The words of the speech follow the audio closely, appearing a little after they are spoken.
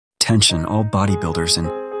Attention, all bodybuilders and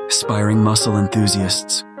aspiring muscle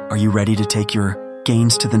enthusiasts. Are you ready to take your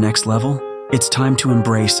gains to the next level? It's time to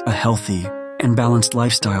embrace a healthy and balanced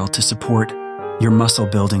lifestyle to support your muscle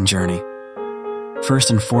building journey.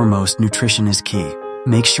 First and foremost, nutrition is key.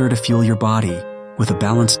 Make sure to fuel your body with a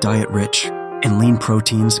balanced diet rich in lean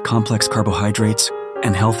proteins, complex carbohydrates,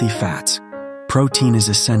 and healthy fats. Protein is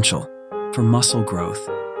essential for muscle growth,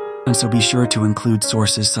 and so be sure to include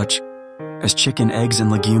sources such as chicken, eggs, and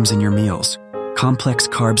legumes in your meals. Complex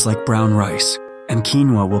carbs like brown rice and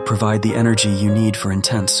quinoa will provide the energy you need for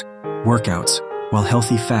intense workouts, while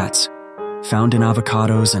healthy fats found in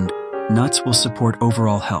avocados and nuts will support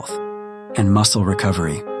overall health and muscle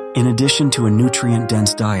recovery. In addition to a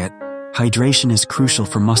nutrient-dense diet, hydration is crucial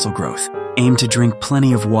for muscle growth. Aim to drink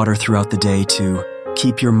plenty of water throughout the day to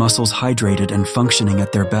keep your muscles hydrated and functioning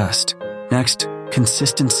at their best. Next,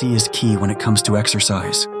 consistency is key when it comes to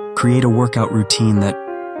exercise. Create a workout routine that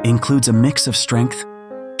includes a mix of strength,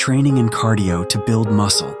 training, and cardio to build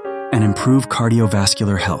muscle and improve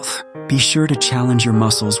cardiovascular health. Be sure to challenge your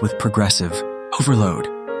muscles with progressive overload,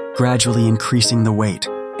 gradually increasing the weight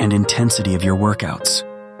and intensity of your workouts.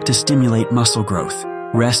 To stimulate muscle growth,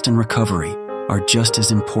 rest and recovery are just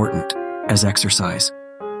as important as exercise.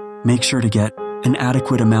 Make sure to get an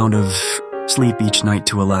adequate amount of sleep each night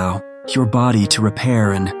to allow your body to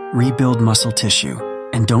repair and rebuild muscle tissue.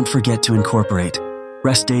 And don't forget to incorporate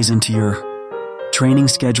rest days into your training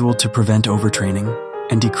schedule to prevent overtraining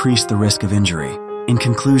and decrease the risk of injury. In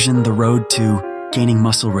conclusion, the road to gaining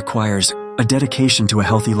muscle requires a dedication to a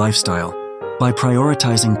healthy lifestyle. By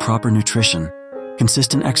prioritizing proper nutrition,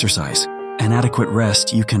 consistent exercise, and adequate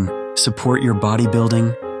rest, you can support your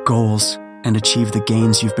bodybuilding goals and achieve the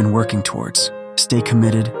gains you've been working towards. Stay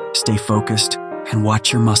committed, stay focused, and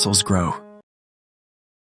watch your muscles grow.